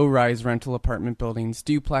currently low-rise rental apartment buildings,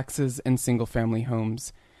 duplexes, and single-family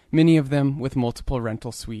homes, many of them with multiple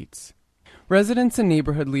rental suites. Residents and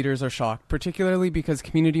neighborhood leaders are shocked, particularly because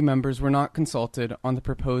community members were not consulted on the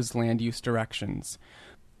proposed land use directions.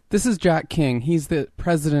 This is Jack King. He's the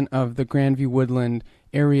president of the Grandview Woodland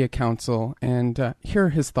Area Council, and here are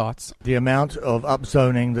his thoughts. The amount of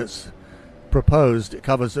upzoning that's proposed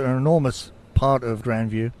covers an enormous part of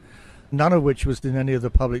Grandview, none of which was in any of the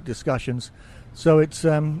public discussions. So it's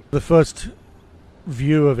the first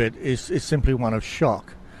view of it is simply one of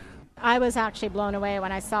shock. I was actually blown away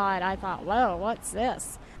when I saw it. I thought, whoa, what's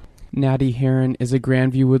this? Natty Heron is a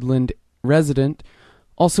Grandview Woodland resident,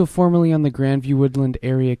 also formerly on the Grandview Woodland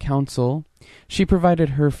Area Council. She provided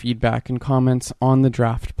her feedback and comments on the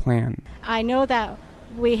draft plan. I know that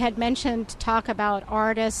we had mentioned talk about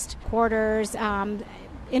artist quarters,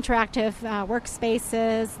 interactive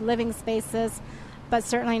workspaces, living spaces, but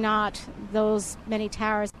certainly not those many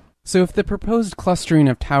towers. So if the proposed clustering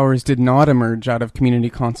of towers did not emerge out of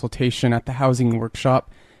community consultation at the housing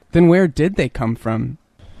workshop, then where did they come from?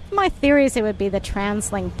 My theory is it would be the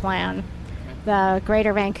TransLink plan, the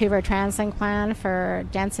Greater Vancouver TransLink plan for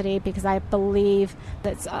density, because I believe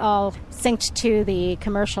that's all synced to the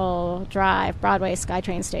Commercial Drive Broadway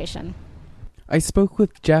SkyTrain station. I spoke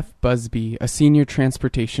with Jeff Busby, a senior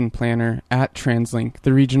transportation planner at TransLink,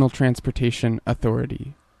 the Regional Transportation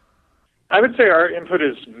Authority. I would say our input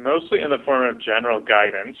is mostly in the form of general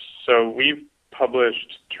guidance. So we've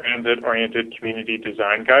published transit-oriented community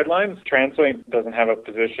design guidelines. TransLink doesn't have a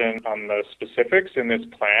position on the specifics in this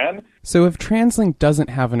plan. So if TransLink doesn't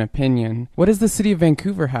have an opinion, what does the City of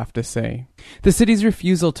Vancouver have to say? The city's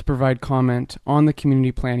refusal to provide comment on the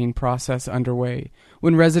community planning process underway,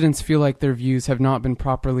 when residents feel like their views have not been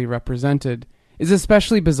properly represented, is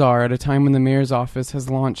especially bizarre at a time when the mayor's office has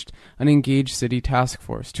launched an Engage City task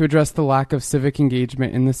force to address the lack of civic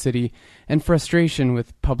engagement in the city and frustration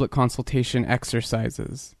with public consultation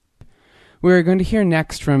exercises. We are going to hear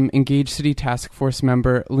next from Engage City task force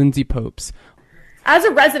member Lindsay Popes. As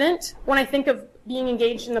a resident, when I think of being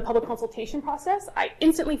engaged in the public consultation process, I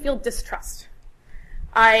instantly feel distrust.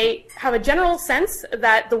 I have a general sense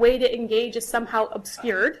that the way to engage is somehow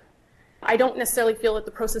obscured. I don't necessarily feel that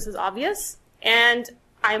the process is obvious. And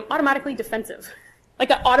I'm automatically defensive.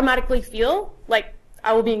 Like I automatically feel like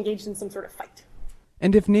I will be engaged in some sort of fight.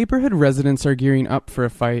 And if neighborhood residents are gearing up for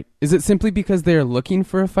a fight, is it simply because they are looking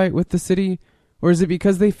for a fight with the city? Or is it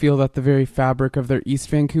because they feel that the very fabric of their East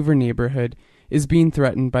Vancouver neighborhood is being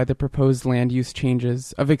threatened by the proposed land use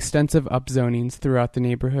changes of extensive upzonings throughout the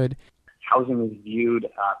neighborhood? Housing is viewed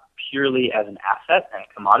purely as an asset and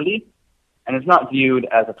a commodity, and it's not viewed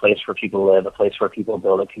as a place where people live, a place where people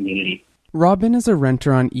build a community. Robin is a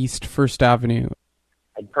renter on East First Avenue.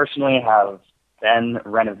 I personally have been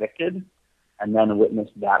rent-evicted and then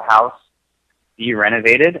witnessed that house be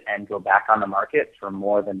renovated and go back on the market for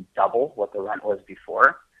more than double what the rent was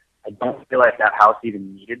before. I don't feel like that house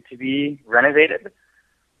even needed to be renovated.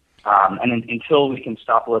 And until we can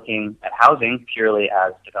stop looking at housing purely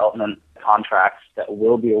as development contracts that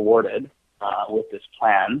will be awarded with this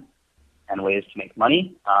plan and ways to make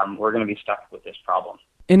money, we're going to be stuck with this problem.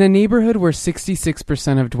 In a neighborhood where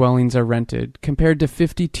 66% of dwellings are rented, compared to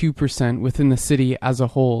 52% within the city as a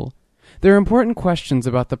whole, there are important questions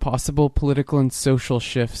about the possible political and social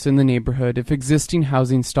shifts in the neighborhood if existing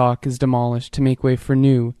housing stock is demolished to make way for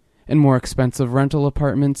new and more expensive rental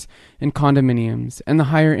apartments and condominiums and the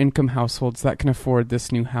higher income households that can afford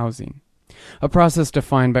this new housing, a process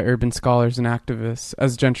defined by urban scholars and activists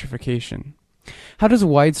as gentrification. How does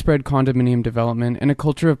widespread condominium development and a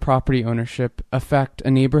culture of property ownership affect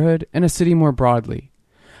a neighborhood and a city more broadly?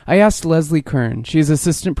 I asked Leslie Kern. She is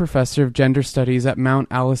Assistant Professor of Gender Studies at Mount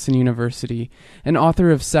Allison University and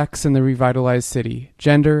author of Sex in the Revitalized City,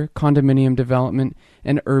 Gender, Condominium Development,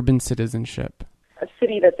 and Urban Citizenship. A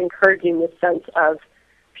city that's encouraging this sense of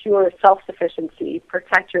pure self-sufficiency,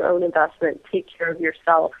 protect your own investment, take care of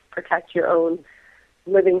yourself, protect your own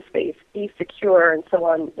living space, be secure, and so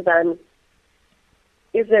on, then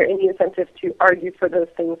is there any incentive to argue for those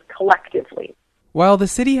things collectively? While the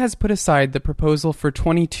city has put aside the proposal for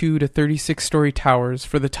 22 to 36-story towers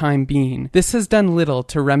for the time being, this has done little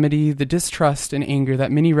to remedy the distrust and anger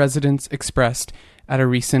that many residents expressed at a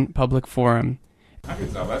recent public forum.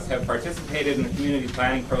 Hundreds of us have participated in the community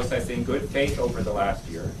planning process in good faith over the last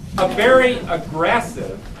year. A very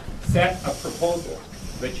aggressive set of proposals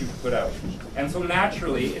that you've put out. And so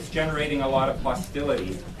naturally, it's generating a lot of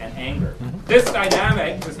hostility and anger. This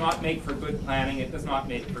dynamic does not make for good planning. It does not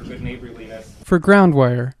make for good neighborliness. For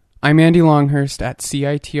Groundwire, I'm Andy Longhurst at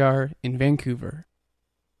CITR in Vancouver.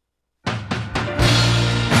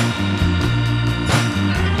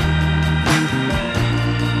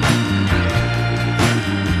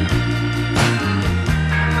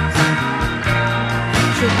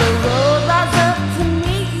 Should the road rise up to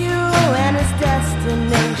meet you and its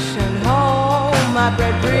destination home, my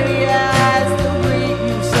bread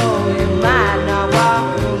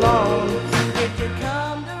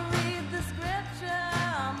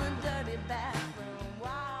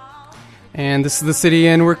And this is the city,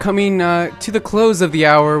 and we're coming to the close of the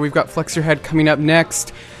hour. We've got Flex Your Head coming up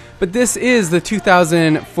next. But this is the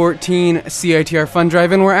 2014 CITR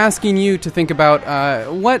Fundrive, and we're asking you to think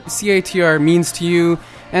about what CITR means to you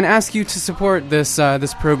and ask you to support this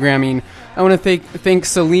programming. I want to thank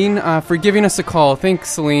Celine for giving us a call.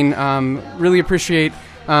 Thanks, Celine. Really appreciate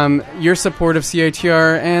your support of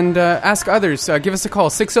CITR, and ask others. Give us a call,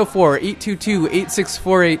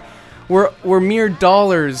 604-822-8648. We're mere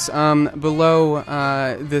dollars below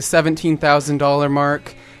the $17,000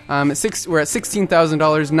 mark. We're at $16,000,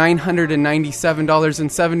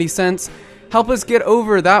 $997.70. Help us get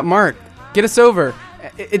over that mark. Get us over.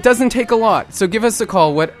 It doesn't take a lot, so give us a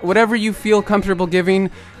call. Whatever you feel comfortable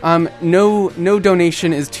giving, no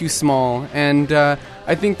donation is too small, and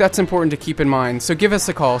I think that's important to keep in mind. So give us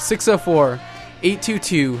a call,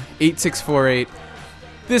 604-822-8648.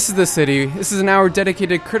 This is the city. This is an hour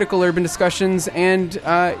dedicated to critical urban discussions, and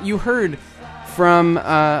you heard from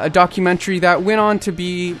a documentary that went on to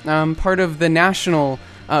be part of the national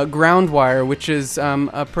Groundwire, which is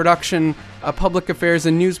a production, a public affairs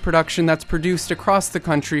and news production that's produced across the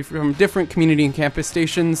country from different community and campus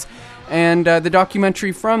stations. And the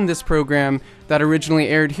documentary from this program that originally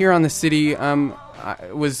aired here on the city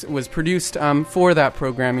was produced for that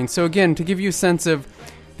programming. So again, to give you a sense of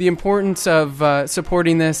the importance of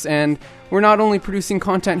supporting this, and we're not only producing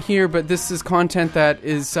content here, but this is content that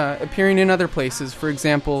is appearing in other places. For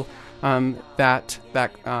example, that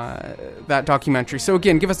documentary. So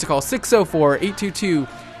again, give us a call,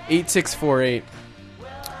 604-822-8648.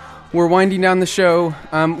 We're winding down the show.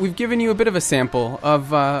 We've given you a bit of a sample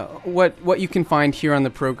of what you can find here on the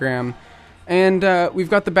program. And we've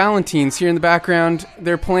got the Ballantines here in the background.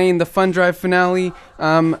 They're playing the Fundrive finale.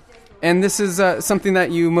 And this is something that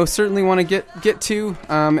you most certainly want to get to,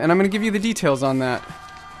 and I'm going to give you the details on that.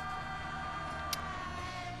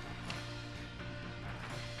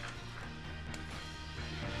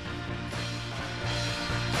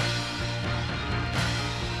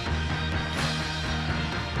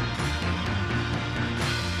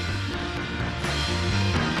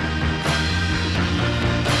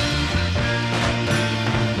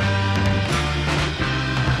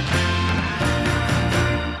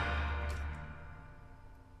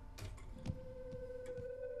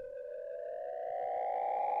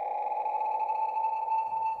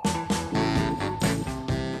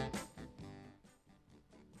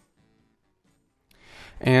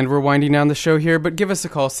 And we're winding down the show here, but give us a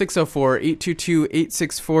call,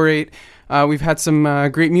 604-822-8648. We've had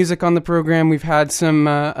some great music on the program. We've had some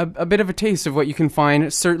a bit of a taste of what you can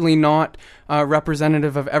find. Certainly not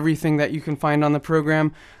representative of everything that you can find on the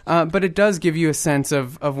program, but it does give you a sense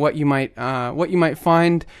of what you might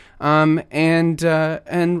find, and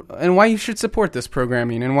why you should support this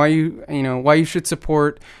programming, and why you should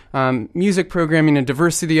support music programming and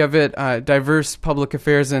diversity of it, diverse public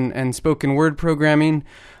affairs and spoken word programming.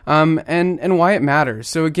 And why it matters.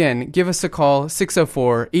 So again, give us a call,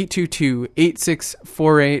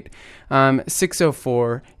 604-822-8648,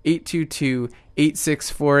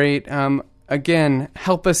 604-822-8648. Again,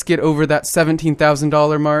 help us get over that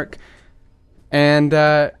 $17,000 mark. And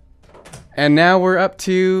now we're up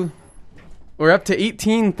to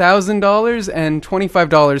 $18,000 and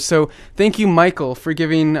 $25. So thank you, Michael, for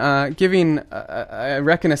giving I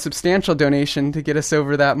reckon a substantial donation to get us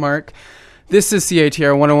over that mark. This is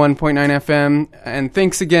CITR 101.9 FM, and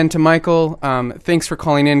thanks again to Michael. Thanks for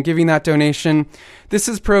calling in, giving that donation. This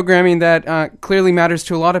is programming that clearly matters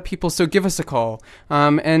to a lot of people, so give us a call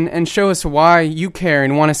and show us why you care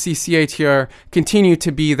and want to see CITR continue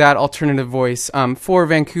to be that alternative voice for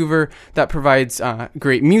Vancouver that provides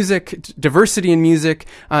great music, diversity in music,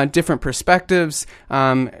 different perspectives,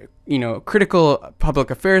 critical public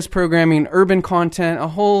affairs programming, urban content, a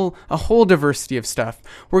whole diversity of stuff.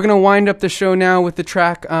 We're going to wind up the show now with the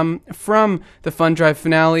track from the Fundrive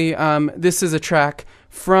finale. This is a track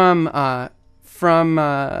from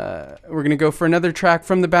we're going to go for another track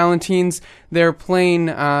from the Ballantines. They're playing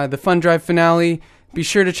the Fundrive finale. Be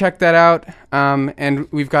sure to check that out. And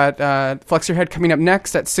we've got Flex Your Head coming up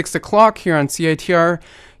next at 6 o'clock here on CITR.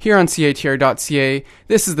 Here on CITR.ca.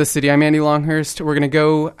 This is the city. I'm Andy Longhurst. We're going to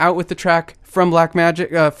go out with the track from Black Magic,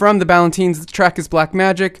 from the Ballantines. The track is Black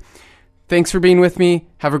Magic. Thanks for being with me.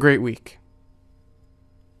 Have a great week.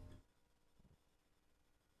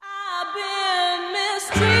 I've been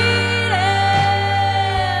mistreated.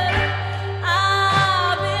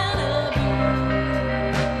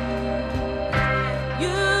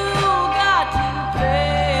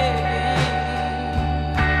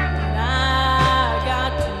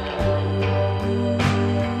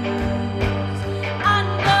 I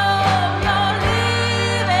know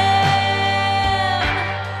you're leaving.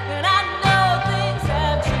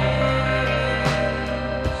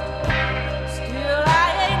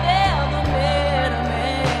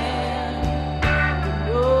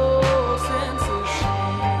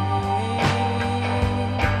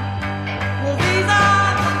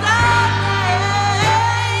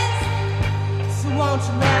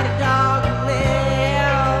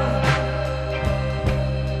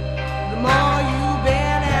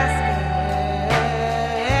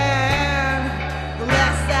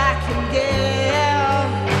 together.